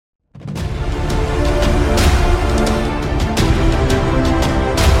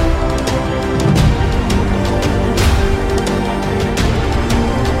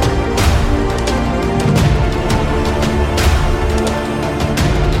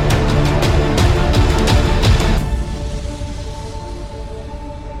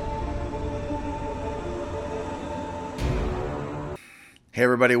Hey,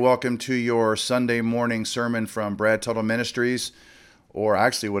 everybody, welcome to your Sunday morning sermon from Brad Tuttle Ministries, or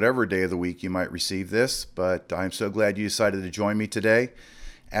actually whatever day of the week you might receive this. But I'm so glad you decided to join me today.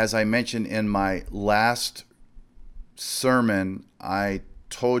 As I mentioned in my last sermon, I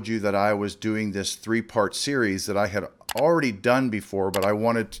told you that I was doing this three-part series that I had already done before, but I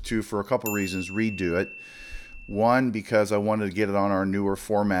wanted to, for a couple reasons, redo it. One, because I wanted to get it on our newer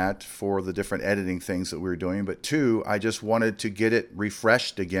format for the different editing things that we were doing. But two, I just wanted to get it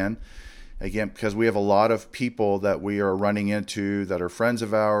refreshed again, because we have a lot of people that we are running into that are friends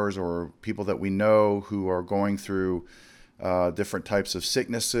of ours or people that we know who are going through different types of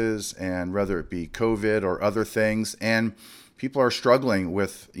sicknesses, and whether it be COVID or other things. And people are struggling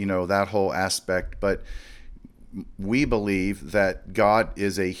with, that whole aspect. But we believe that God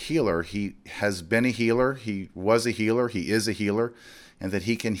is a healer. He has been a healer. He was a healer. He is a healer, and that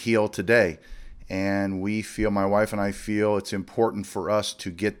he can heal today. And we feel, my wife and I feel, it's important for us to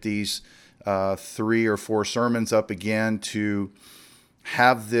get these 3 or 4 sermons up again, to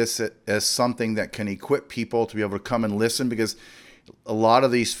have this as something that can equip people to be able to come and listen, because a lot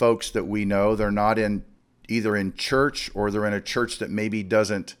of these folks that we know, they're not either in church, or they're in a church that maybe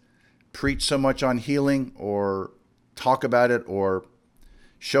doesn't preach so much on healing or talk about it or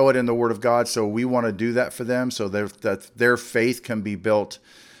show it in the Word of God. So we want to do that for them, so that their faith can be built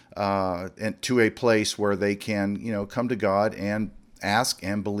to a place where they can, come to God and ask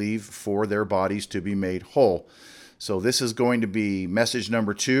and believe for their bodies to be made whole. So this is going to be message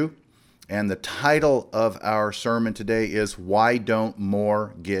number 2. And the title of our sermon today is, Why Don't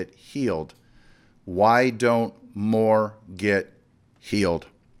More Get Healed? Why don't more get healed?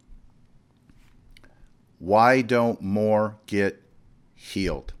 Why don't more get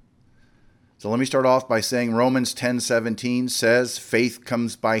healed? So let me start off by saying Romans 10:17 says, faith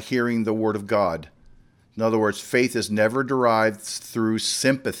comes by hearing the Word of God. In other words, faith is never derived through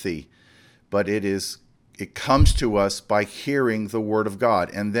sympathy, but it comes to us by hearing the Word of God.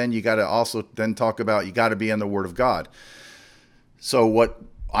 And then you got to also then talk about, you got to be in the Word of God. So what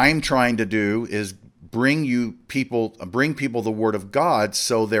I'm trying to do is bring people the Word of God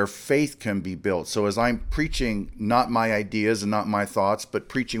so their faith can be built. So as I'm preaching not my ideas and not my thoughts, but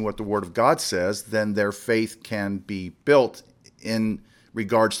preaching what the Word of God says, then their faith can be built in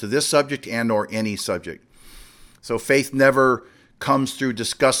regards to this subject and or any subject. So faith never comes through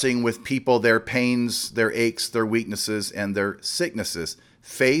discussing with people their pains, their aches, their weaknesses, and their sicknesses.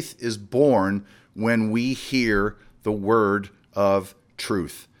 Faith is born when we hear the word of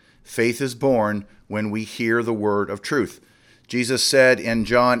truth. Faith is born when we hear the word of truth. Jesus said in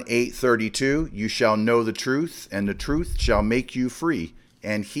John 8:32, you shall know the truth, and the truth shall make you free.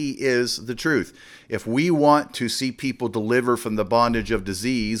 And he is the truth. If we want to see people deliver from the bondage of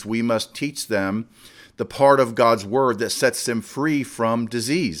disease, we must teach them the part of God's word that sets them free from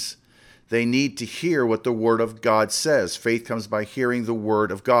disease. They need to hear what the word of God says. Faith comes by hearing the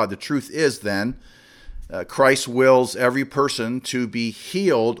word of God. The truth is then, Christ wills every person to be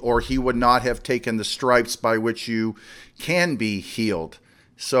healed, or he would not have taken the stripes by which you can be healed.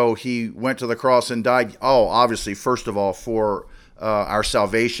 So he went to the cross and died, obviously, first of all, for our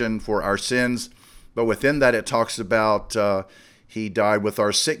salvation, for our sins. But within that, it talks about he died with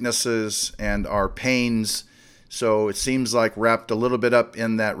our sicknesses and our pains. So it seems like wrapped a little bit up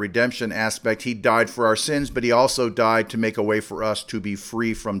in that redemption aspect. He died for our sins, but he also died to make a way for us to be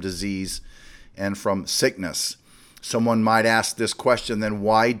free from disease and from sickness. Someone might ask this question, then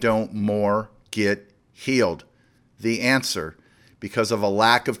why don't more get healed? The answer, because of a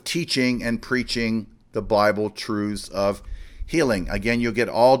lack of teaching and preaching the Bible truths of healing. Again, you'll get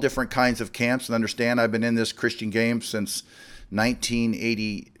all different kinds of camps, and understand I've been in this Christian game since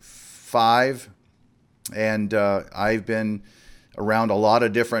 1985, and I've been around a lot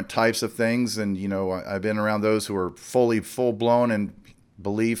of different types of things, and I've been around those who are full-blown and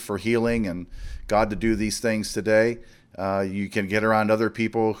believe for healing and God to do these things today. You can get around other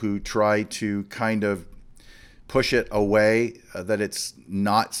people who try to kind of push it away, that it's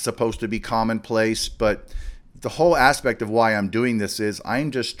not supposed to be commonplace. But the whole aspect of why I'm doing this is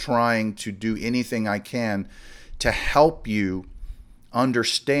I'm just trying to do anything I can to help you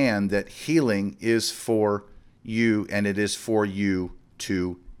understand that healing is for you, and it is for you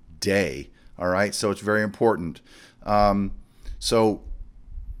today. All right, so it's very important. So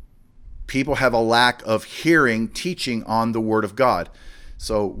people have a lack of hearing teaching on the Word of God.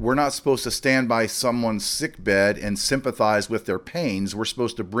 So we're not supposed to stand by someone's sick bed and sympathize with their pains. We're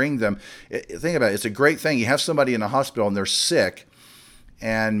supposed to bring them. Think about it. It's a great thing. You have somebody in a hospital and they're sick,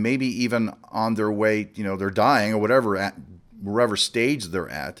 and maybe even on their way, they're dying or wherever stage they're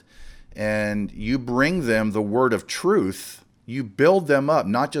at, and you bring them the word of truth You build them up,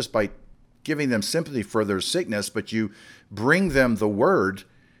 not just by giving them sympathy for their sickness, but you bring them the word,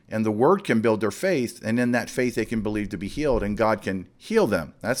 and the word can build their faith, and in that faith they can believe to be healed, and God can heal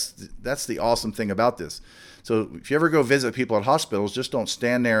them. That's the awesome thing about this. So if you ever go visit people at hospitals, just don't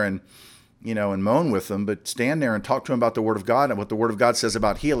stand there and moan with them, but stand there and talk to them about the Word of God and what the Word of God says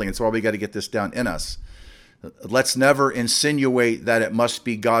about healing. It's why we got to get this down in us. Let's never insinuate that it must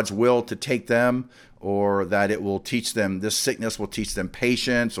be God's will to take them, or that it will teach them, this sickness will teach them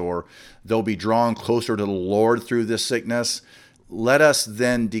patience, or they'll be drawn closer to the Lord through this sickness. Let us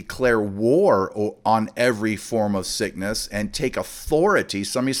then declare war on every form of sickness and take authority.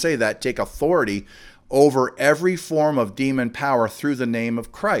 Somebody say that, take authority over every form of demon power through the name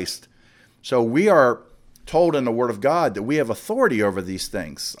of Christ. So we are told in the Word of God that we have authority over these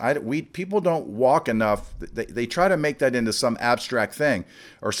things. People don't walk enough. They try to make that into some abstract thing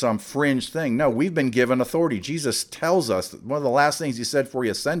or some fringe thing. No, we've been given authority. Jesus tells us, one of the last things he said before he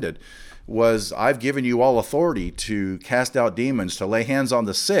ascended was, I've given you all authority to cast out demons, to lay hands on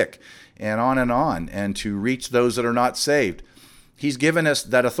the sick, and on, and to reach those that are not saved. He's given us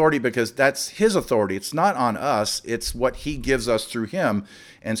that authority because that's his authority. It's not on us. It's what he gives us through him.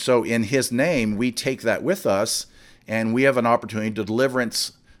 And so in his name, we take that with us, and we have an opportunity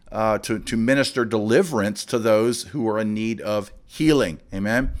to to minister deliverance to those who are in need of healing.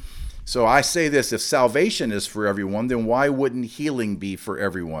 Amen. So I say this, if salvation is for everyone, then why wouldn't healing be for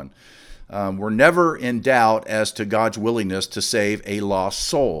everyone? We're never in doubt as to God's willingness to save a lost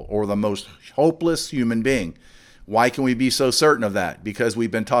soul or the most hopeless human being. Why can we be so certain of that? Because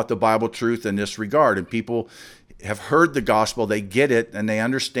we've been taught the Bible truth in this regard, and people have heard the gospel, they get it, and they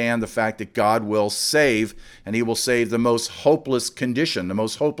understand the fact that God will save, and he will save the most hopeless condition, the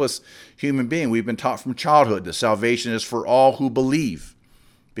most hopeless human being. We've been taught from childhood that salvation is for all who believe,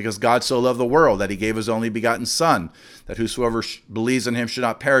 because God so loved the world that he gave his only begotten Son, that whosoever believes in him should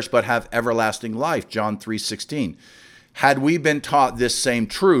not perish but have everlasting life, John 3:16. Had we been taught this same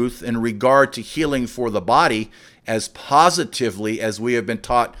truth in regard to healing for the body as positively as we have been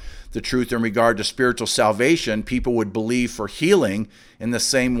taught the truth in regard to spiritual salvation, people would believe for healing in the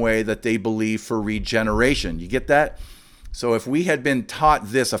same way that they believe for regeneration. You get that? So if we had been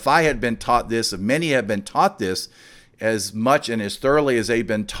taught this, if I had been taught this, if many have been taught this as much and as thoroughly as they've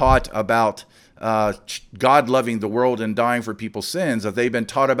been taught about God loving the world and dying for people's sins, if they've been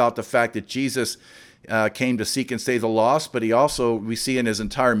taught about the fact that Jesus came to seek and save the lost, but he also, we see in his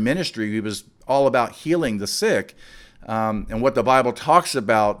entire ministry, he was all about healing the sick, and what the Bible talks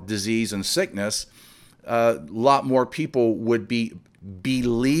about disease and sickness, a lot more people would be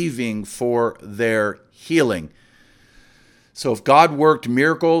believing for their healing. So if God worked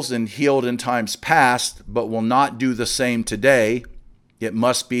miracles and healed in times past, but will not do the same today, it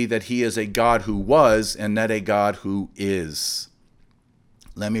must be that he is a God who was and not a God who is.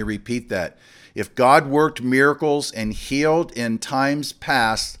 Let me repeat that. If God worked miracles and healed in times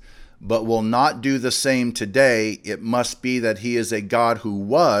past, but will not do the same today, it must be that he is a God who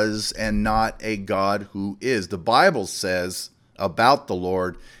was and not a God who is. The Bible says about the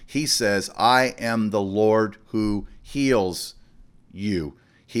Lord, he says, I am the Lord who heals you.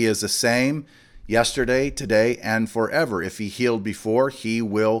 He is the same yesterday, today, and forever. If he healed before, he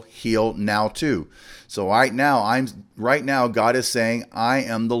will heal now too. So right now, God is saying, I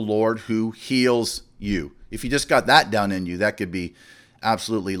am the Lord who heals you. If you just got that down in you, that could be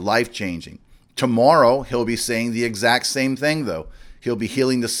absolutely life-changing. Tomorrow, he'll be saying the exact same thing, though. He'll be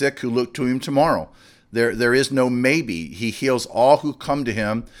healing the sick who look to him tomorrow. There is no maybe. He heals all who come to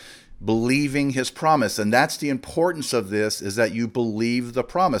him, believing his promise. And that's the importance of this, is that you believe the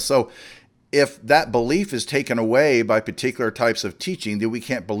promise. So if that belief is taken away by particular types of teaching, that we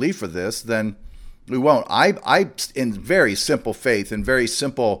can't believe for this, then we won't. I in very simple faith and very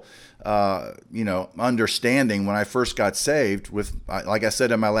simple understanding, when I first got saved, with, like I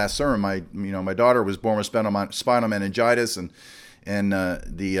said in my last sermon, my daughter was born with spinal meningitis, and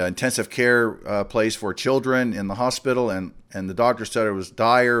the intensive care place for children in the hospital, and the doctor said it was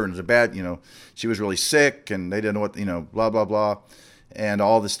dire and it was a bad, she was really sick, and they didn't know what, blah blah blah, and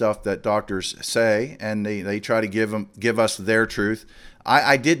all the stuff that doctors say, and they try to give us their truth.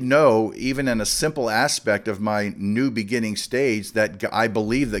 I did know, even in a simple aspect of my new beginning stage, that I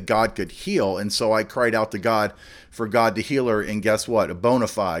believed that God could heal. And so I cried out to God for God to heal her. And guess what? A bona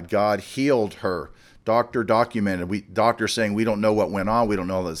fide, God healed her. Doctor documented. Doctor saying, we don't know what went on. We don't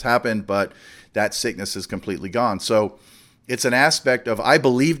know what's happened, but that sickness is completely gone. So it's an aspect of, I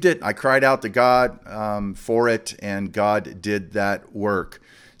believed it. I cried out to God for it, and God did that work.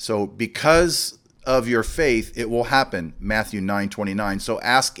 So because of your faith, it will happen. Matthew 9:29. So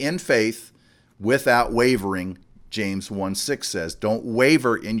ask in faith without wavering, James 1:6 says. Don't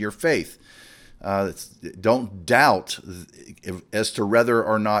waver in your faith. Don't doubt as to whether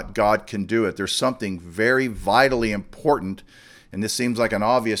or not God can do it. There's something very vitally important, and this seems like an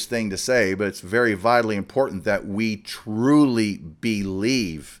obvious thing to say, but it's very vitally important that we truly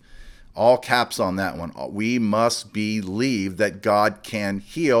believe. All caps on that one. We must believe that God can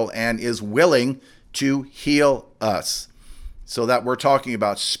heal and is willing to heal us. So that we're talking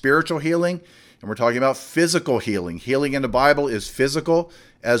about spiritual healing and we're talking about physical healing. Healing in the Bible is physical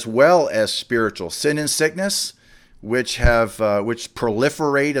as well as spiritual. Sin and sickness, which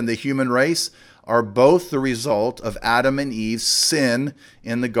proliferate in the human race, are both the result of Adam and Eve's sin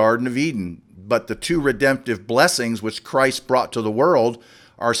in the Garden of Eden. But the two redemptive blessings which Christ brought to the world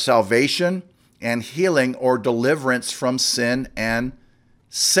are salvation and healing or deliverance from sin and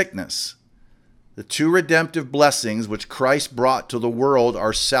sickness. The two redemptive blessings which Christ brought to the world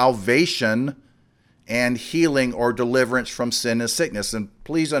are salvation and healing or deliverance from sin and sickness. And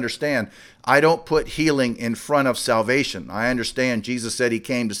please understand, I don't put healing in front of salvation. I understand Jesus said he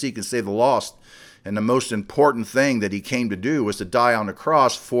came to seek and save the lost. And the most important thing that he came to do was to die on the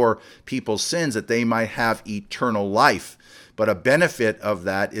cross for people's sins that they might have eternal life. But a benefit of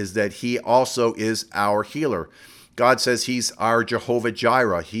that is that he also is our healer. God says he's our Jehovah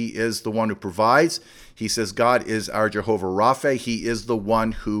Jireh. He is the one who provides. He says God is our Jehovah Rapha. He is the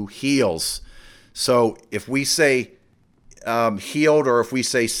one who heals. So if we say healed or if we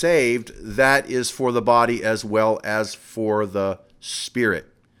say saved, that is for the body as well as for the spirit.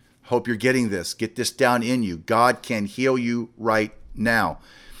 Hope you're getting this. Get this down in you. God can heal you right now.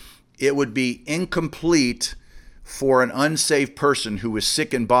 It would be incomplete for an unsaved person who is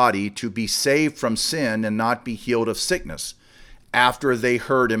sick in body to be saved from sin and not be healed of sickness after they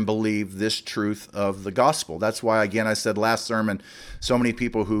heard and believed this truth of the gospel. That's why, again, I said last sermon, so many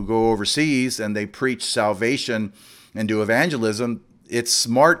people who go overseas and they preach salvation and do evangelism, it's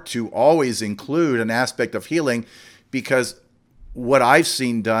smart to always include an aspect of healing, because what I've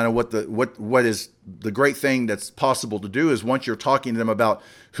seen done and what is the great thing that's possible to do is once you're talking to them about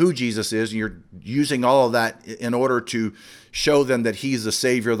who Jesus is, and you're using all of that in order to show them that he's the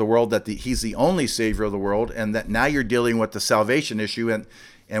Savior of the world, that he's the only Savior of the world, and that now you're dealing with the salvation issue.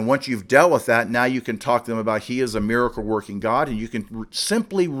 And once you've dealt with that, now you can talk to them about he is a miracle working God, and you can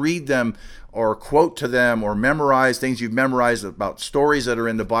simply read them or quote to them or memorize things you've memorized about stories that are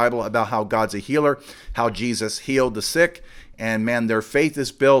in the Bible about how God's a healer, how Jesus healed the sick. And man, their faith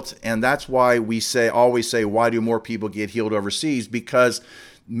is built. And that's why we always say, why do more people get healed overseas? Because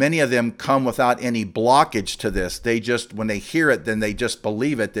many of them come without any blockage to this. They just, when they hear it, then they just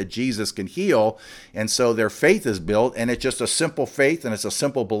believe it, that Jesus can heal. And so their faith is built, and it's just a simple faith and it's a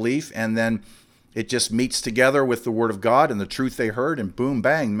simple belief. And then it just meets together with the word of God and the truth they heard, and boom,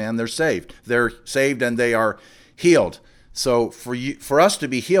 bang, man, they're saved. They're saved and they are healed. So for us to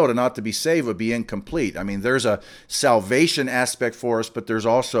be healed and not to be saved would be incomplete. I mean, there's a salvation aspect for us, but there's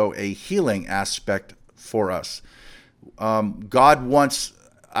also a healing aspect for us. God wants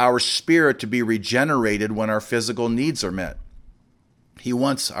our spirit to be regenerated when our physical needs are met. He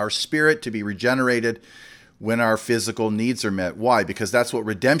wants our spirit to be regenerated when our physical needs are met. Why? Because that's what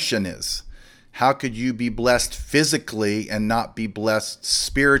redemption is. How could you be blessed physically and not be blessed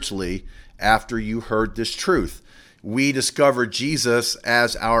spiritually after you heard this truth? We discovered Jesus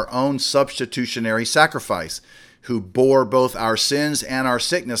as our own substitutionary sacrifice, who bore both our sins and our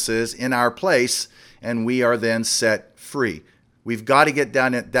sicknesses in our place, and we are then set free. We've got to get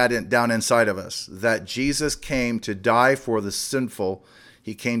down inside of us, that Jesus came to die for the sinful.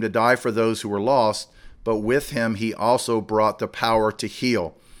 He came to die for those who were lost, but with him, he also brought the power to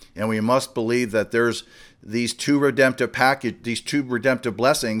heal. And we must believe that there's these two redemptive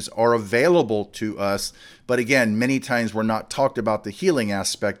blessings are available to us. But again, many times we're not talked about the healing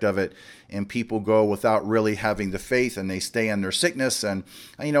aspect of it, and people go without really having the faith, and they stay in their sickness. And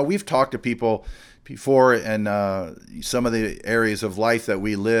we've talked to people before in some of the areas of life that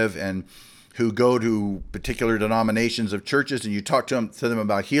we live and who go to particular denominations of churches, and you talk to them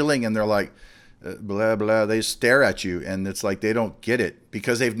about healing, and they're like, blah, blah, they stare at you, and it's like they don't get it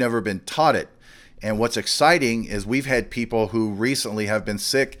because they've never been taught it. And what's exciting is we've had people who recently have been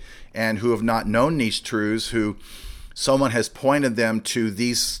sick and who have not known these truths, who someone has pointed them to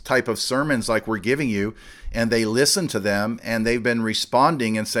these type of sermons like we're giving you, and they listen to them, and they've been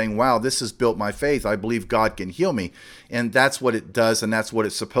responding and saying, wow, this has built my faith. I believe God can heal me. And that's what it does, and that's what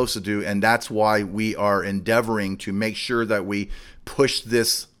it's supposed to do. And that's why we are endeavoring to make sure that we push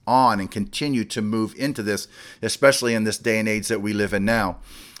this on and continue to move into this, especially in this day and age that we live in now.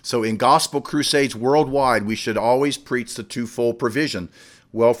 So in gospel crusades worldwide, we should always preach the twofold provision.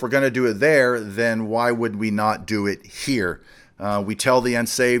 Well, if we're going to do it there, then why would we not do it here? We tell the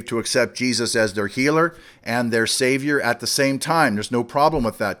unsaved to accept Jesus as their healer and their Savior at the same time. There's no problem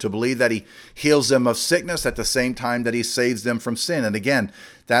with that. To believe that He heals them of sickness at the same time that He saves them from sin. And again,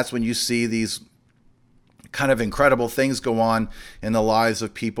 that's when you see these kind of incredible things go on in the lives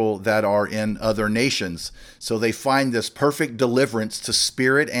of people that are in other nations. So they find this perfect deliverance to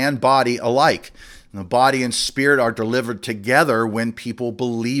spirit and body alike. And the body and spirit are delivered together when people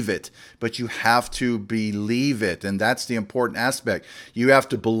believe it. But you have to believe it. And that's the important aspect. You have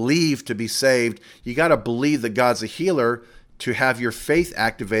to believe to be saved. You got to believe that God's a healer to have your faith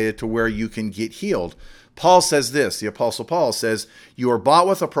activated to where you can get healed. Paul says this, the Apostle Paul says, you are bought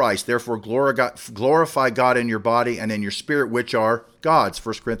with a price, therefore glorify God in your body and in your spirit, which are God's,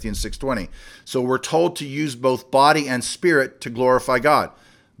 1 Corinthians 6:20. So we're told to use both body and spirit to glorify God.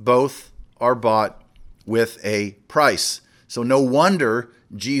 Both are bought with a price. So no wonder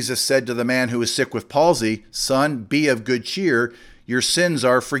Jesus said to the man who was sick with palsy, son, be of good cheer, your sins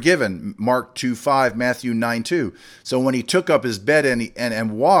are forgiven. Mark 2:5, Matthew 9:2. So when he took up his bed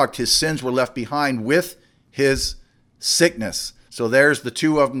and walked, his sins were left behind with his sickness. So there's the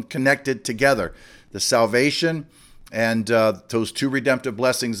two of them connected together. The salvation and those two redemptive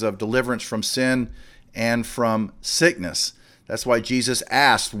blessings of deliverance from sin and from sickness. That's why Jesus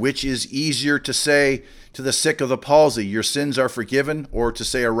asked, which is easier to say to the sick of the palsy, your sins are forgiven, or to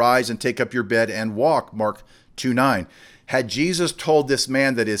say, arise and take up your bed and walk, Mark 2:9. Had Jesus told this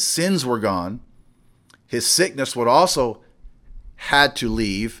man that his sins were gone, his sickness would also had to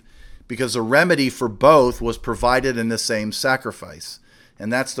leave, because the remedy for both was provided in the same sacrifice.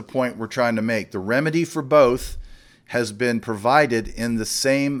 And that's the point we're trying to make. The remedy for both has been provided in the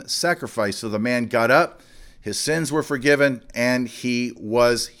same sacrifice. So the man got up, his sins were forgiven, and he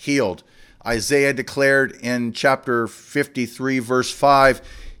was healed. Isaiah declared in chapter 53, verse 5,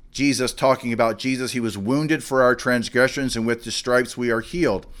 Jesus talking about Jesus, he was wounded for our transgressions, and with the stripes we are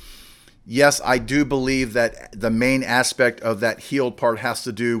healed. Yes, I do believe that the main aspect of that healed part has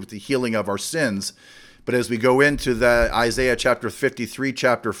to do with the healing of our sins. But as we go into the Isaiah chapter 53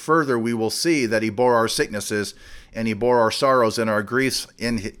 chapter further, we will see that he bore our sicknesses and he bore our sorrows and our griefs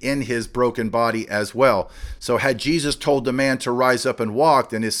in his broken body as well. So had Jesus told the man to rise up and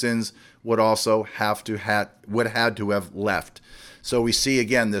walk, then his sins would also have to have left. So we see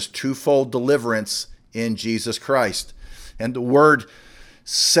again this twofold deliverance in Jesus Christ. And the word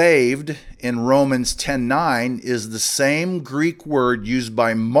saved in Romans 10:9 is the same Greek word used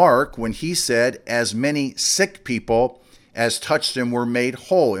by Mark when he said, as many sick people as touched him were made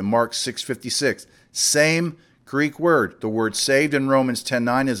whole, in Mark 6:56. Same Greek word. The word saved in Romans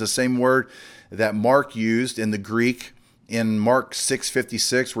 10:9 is the same word that Mark used in the Greek in Mark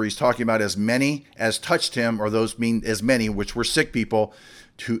 6:56, where he's talking about as many as touched him, or those mean as many, which were sick people,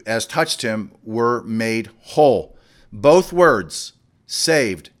 as touched him, were made whole. Both words,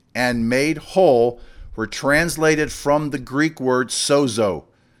 saved and made whole, were translated from the Greek word sozo.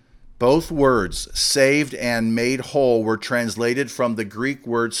 Both words, saved and made whole, were translated from the Greek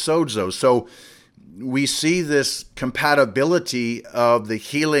word sozo. So we see this compatibility of the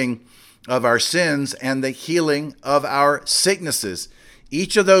healing of our sins and the healing of our sicknesses.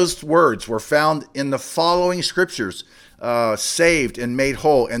 Each of those words were found in the following scriptures, saved and made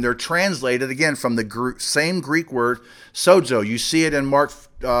whole, and they're translated again from the same Greek word sozo. You see it in Mark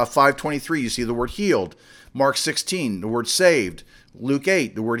 5:23. You see the word healed. Mark 16, the word saved. Luke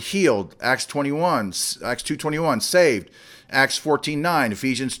 8, the word healed. Acts 2:21, saved. Acts 14:9,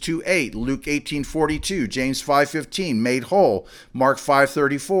 Ephesians 2:8, Luke 18:42, James 5:15, made whole. Mark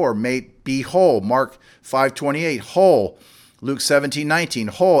 5:34, be whole. Mark 5:28, whole. Luke 17:19,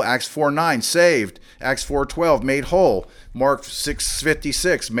 whole. Acts 4:9, saved. Acts 4:12, made whole. Mark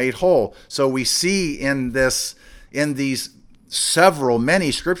 6:56, made whole. So we see in these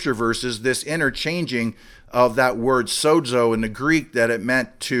many scripture verses, this interchanging of that word sozo in the Greek, that it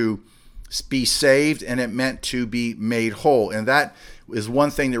meant to be saved and it meant to be made whole. And that is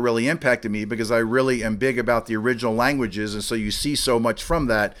one thing that really impacted me, because I really am big about the original languages, and so you see so much from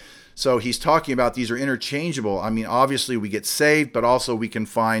that. So he's talking about these are interchangeable. I mean, obviously we get saved, but also we can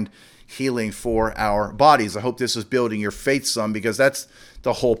find healing for our bodies. I hope this is building your faith some, because that's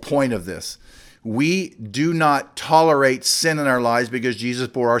the whole point of this. We do not tolerate sin in our lives because Jesus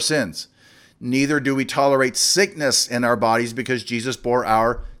bore our sins. Neither do we tolerate sickness in our bodies because Jesus bore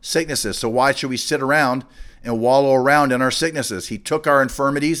our sicknesses. So why should we sit around and wallow around in our sicknesses? He took our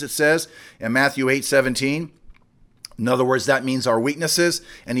infirmities, it says in Matthew 8:17. In other words, that means our weaknesses,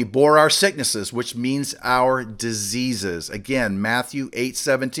 and he bore our sicknesses, which means our diseases. Again, Matthew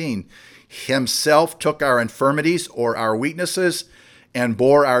 8:17. Himself took our infirmities, or our weaknesses, and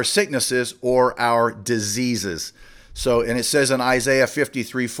bore our sicknesses or our diseases. So, and it says in Isaiah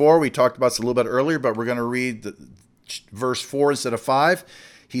 53:4, we talked about this a little bit earlier, but we're going to read verse 4 instead of 5.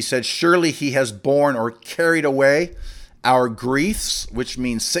 He said, surely he has borne or carried away our griefs, which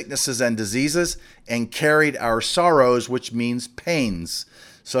means sicknesses and diseases, and carried our sorrows, which means pains.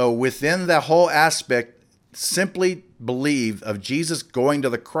 So within that whole aspect, simply believe of Jesus going to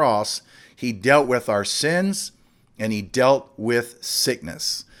the cross, he dealt with our sins and he dealt with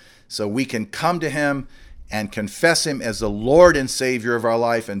sickness. So we can come to him and confess him as the Lord and Savior of our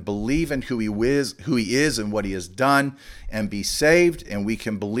life and believe in who he is and what he has done and be saved. And we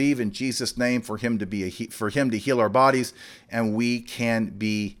can believe in Jesus' name for him to heal our bodies, and we can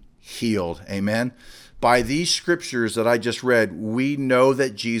be healed. Amen. By these scriptures that I just read, we know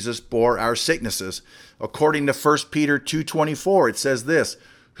that Jesus bore our sicknesses. According to 1 Peter 2:24, it says this,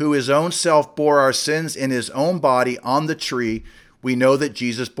 who his own self bore our sins in his own body on the tree. We know that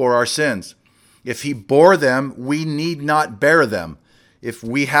Jesus bore our sins. If he bore them, we need not bear them. If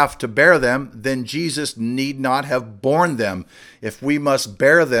we have to bear them, then Jesus need not have borne them. If we must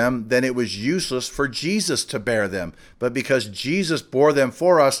bear them, then it was useless for Jesus to bear them. But because Jesus bore them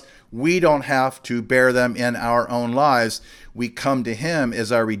for us, we don't have to bear them in our own lives. We come to him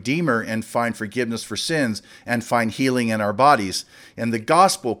as our Redeemer and find forgiveness for sins and find healing in our bodies. And the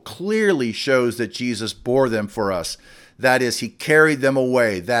gospel clearly shows that Jesus bore them for us. That is, he carried them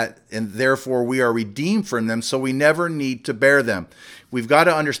away, and therefore we are redeemed from them, so we never need to bear them. We've got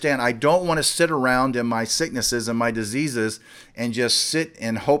to understand, I don't want to sit around in my sicknesses and my diseases and just sit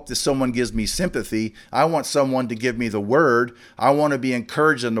and hope that someone gives me sympathy. I want someone to give me the word. I want to be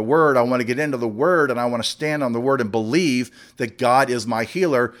encouraged in the word. I want to get into the word, and I want to stand on the word and believe that God is my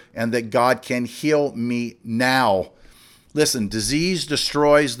healer and that God can heal me now. Listen, disease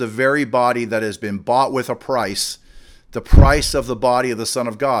destroys the very body that has been bought with a price. The price of the body of the Son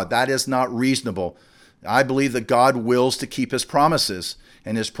of God. That is not reasonable. I believe that God wills to keep his promises,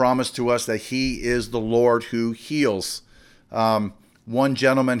 and his promise to us that he is the Lord who heals. One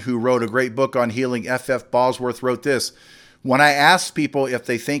gentleman who wrote a great book on healing, F.F. Bosworth, wrote this, when I ask people if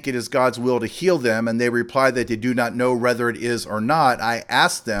they think it is God's will to heal them, and they reply that they do not know whether it is or not, I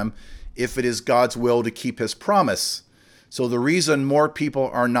ask them if it is God's will to keep his promise. So the reason more people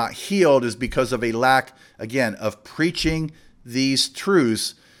are not healed is because of a lack, again, of preaching these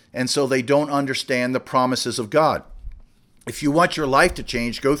truths, and so they don't understand the promises of God. If you want your life to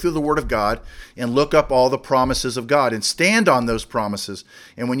change, go through the Word of God and look up all the promises of God and stand on those promises.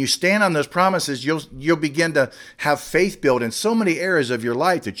 And when you stand on those promises, you'll begin to have faith built in so many areas of your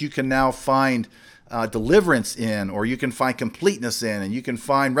life that you can now find deliverance in, or you can find completeness in, and you can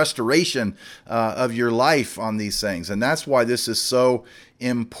find restoration of your life on these things. And that's why this is so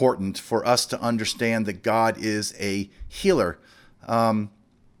important for us to understand that God is a healer.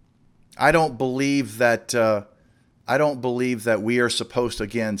 I don't believe that we are supposed to,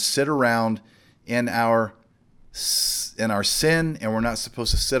 again, sit around in our sin, and we're not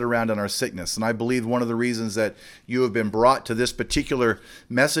supposed to sit around in our sickness. And I believe one of the reasons that you have been brought to this particular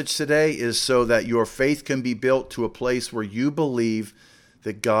message today is so that your faith can be built to a place where you believe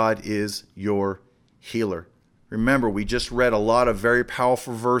that God is your healer. Remember, we just read a lot of very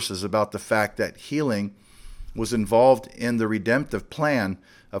powerful verses about the fact that healing was involved in the redemptive plan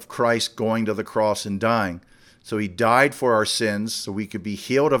of Christ going to the cross and dying. So he died for our sins so we could be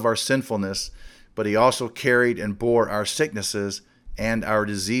healed of our sinfulness, but he also carried and bore our sicknesses and our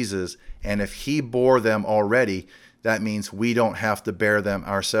diseases. And if he bore them already, that means we don't have to bear them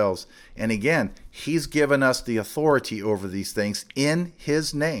ourselves. And again, he's given us the authority over these things in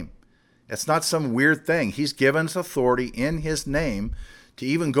his name. It's not some weird thing. He's given us authority in his name to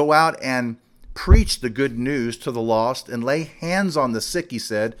even go out and preach the good news to the lost and lay hands on the sick, he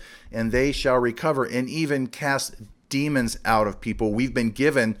said, and they shall recover, and even cast demons out of people. We've been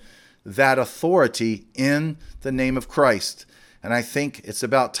given that authority in the name of Christ. And I think it's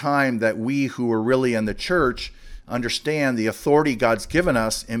about time that we who are really in the church understand the authority God's given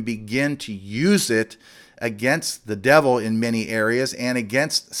us and begin to use it against the devil in many areas and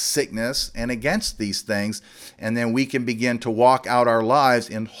against sickness and against these things. And then we can begin to walk out our lives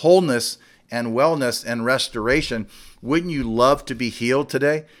in wholeness and wellness and restoration. Wouldn't you love to be healed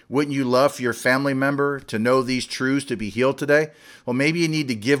today? Wouldn't you love for your family member to know these truths, to be healed today? Well, maybe you need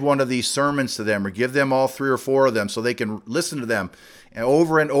to give one of these sermons to them, or give them all 3 or 4 of them so they can listen to them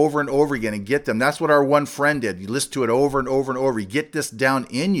over and over and over again and get them. That's what our one friend did. You listen to it over and over and over. You get this down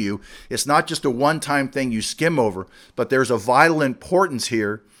in you. It's not just a one-time thing you skim over, but there's a vital importance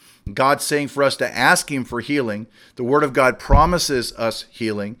here. God's saying for us to ask him for healing. The Word of God promises us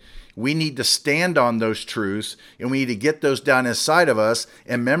healing. We need to stand on those truths, and we need to get those down inside of us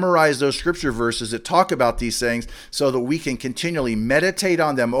and memorize those scripture verses that talk about these things so that we can continually meditate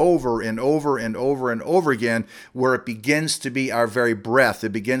on them over and over and over and over again, where it begins to be our very breath.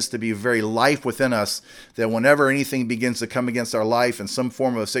 It begins to be very life within us, that whenever anything begins to come against our life in some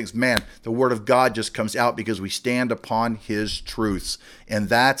form of things, man, the Word of God just comes out because we stand upon His truths. And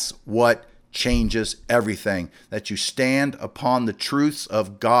that's what changes everything, that you stand upon the truths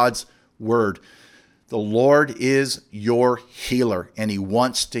of God's Word. The Lord is your healer, and He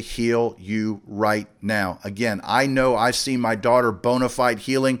wants to heal you right now. Again, I know I've seen my daughter bona fide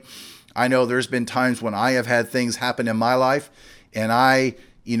healing. I know there's been times when I have had things happen in my life, and I,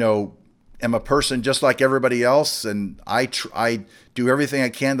 am a person just like everybody else, and I do everything I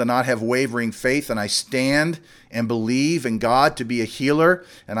can to not have wavering faith, and I stand and believe in God to be a healer,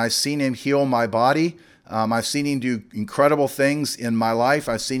 and I've seen Him heal my body. I've seen Him do incredible things in my life.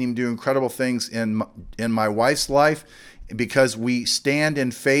 I've seen Him do incredible things in my wife's life, because we stand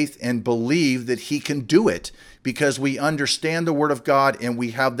in faith and believe that He can do it, because we understand the Word of God and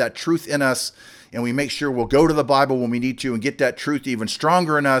we have that truth in us. And we make sure we'll go to the Bible when we need to and get that truth even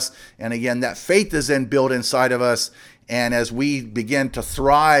stronger in us. And again, that faith is then built inside of us. And as we begin to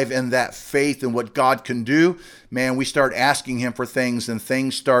thrive in that faith and what God can do, man, we start asking Him for things, and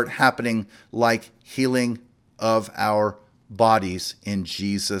things start happening, like healing of our bodies in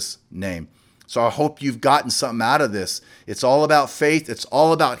Jesus' name. So I hope you've gotten something out of this. It's all about faith. It's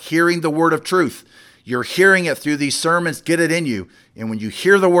all about hearing the word of truth. You're hearing it through these sermons. Get it in you. And when you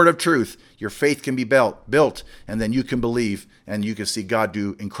hear the word of truth, your faith can be built, and then you can believe, and you can see God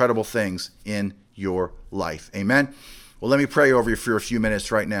do incredible things in your life. Amen. Well, let me pray over you for a few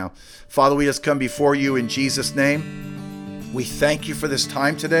minutes right now. Father, we just come before you in Jesus' name. We thank you for this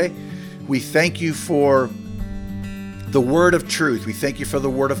time today. We thank you for the word of truth. We thank you for the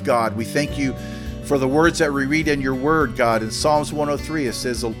word of God. We thank you for the words that we read in your word, God. In Psalms 103, it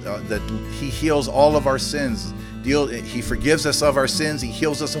says that He heals all of our sins. He forgives us of our sins. He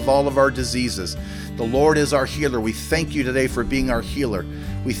heals us of all of our diseases. The Lord is our healer. We thank you today for being our healer.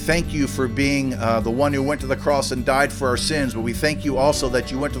 We thank you for being the one who went to the cross and died for our sins. But we thank you also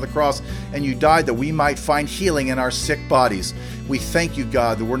that you went to the cross and you died that we might find healing in our sick bodies. We thank you,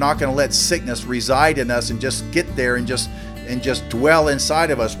 God, that we're not going to let sickness reside in us and just get there and just dwell inside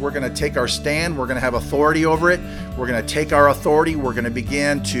of us. We're going to take our stand. We're going to have authority over it. We're going to take our authority. We're going to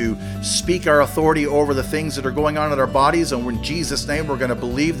begin to speak our authority over the things that are going on in our bodies. And in Jesus' name, we're going to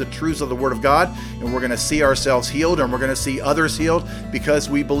believe the truths of the Word of God. And we're going to see ourselves healed, and we're going to see others healed because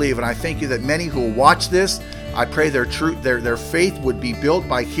we believe. And I thank you that many who will watch this, I pray their faith would be built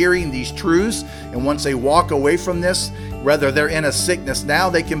by hearing these truths. And once they walk away from this, whether they're in a sickness now,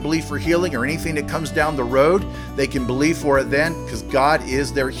 they can believe for healing, or anything that comes down the road, they can believe for it then, because God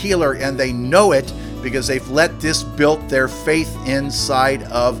is their healer, and they know it because they've let this build their faith inside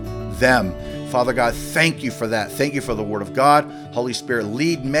of them. Father God, thank you for that. Thank you for the Word of God. Holy Spirit,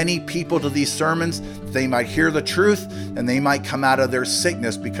 lead many people to these sermons that they might hear the truth and they might come out of their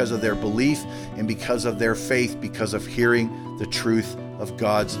sickness because of their belief and because of their faith, because of hearing the truth of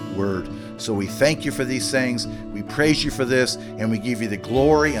God's Word. So we thank you for these things. We praise you for this, and we give you the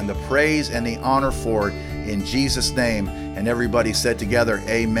glory and the praise and the honor for it in Jesus' name. And everybody said together,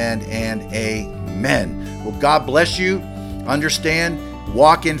 amen and amen. Well, God bless you. Understand,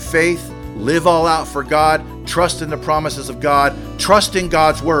 walk in faith, live all out for God, trust in the promises of God, trust in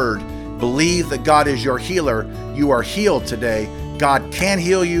God's Word, believe that God is your healer. You are healed today. God can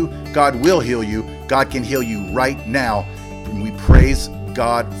heal you. God will heal you. God can heal you right now. And we praise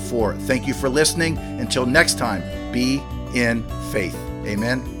God for it. Thank you for listening. Until next time, be in faith.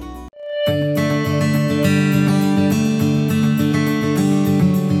 Amen.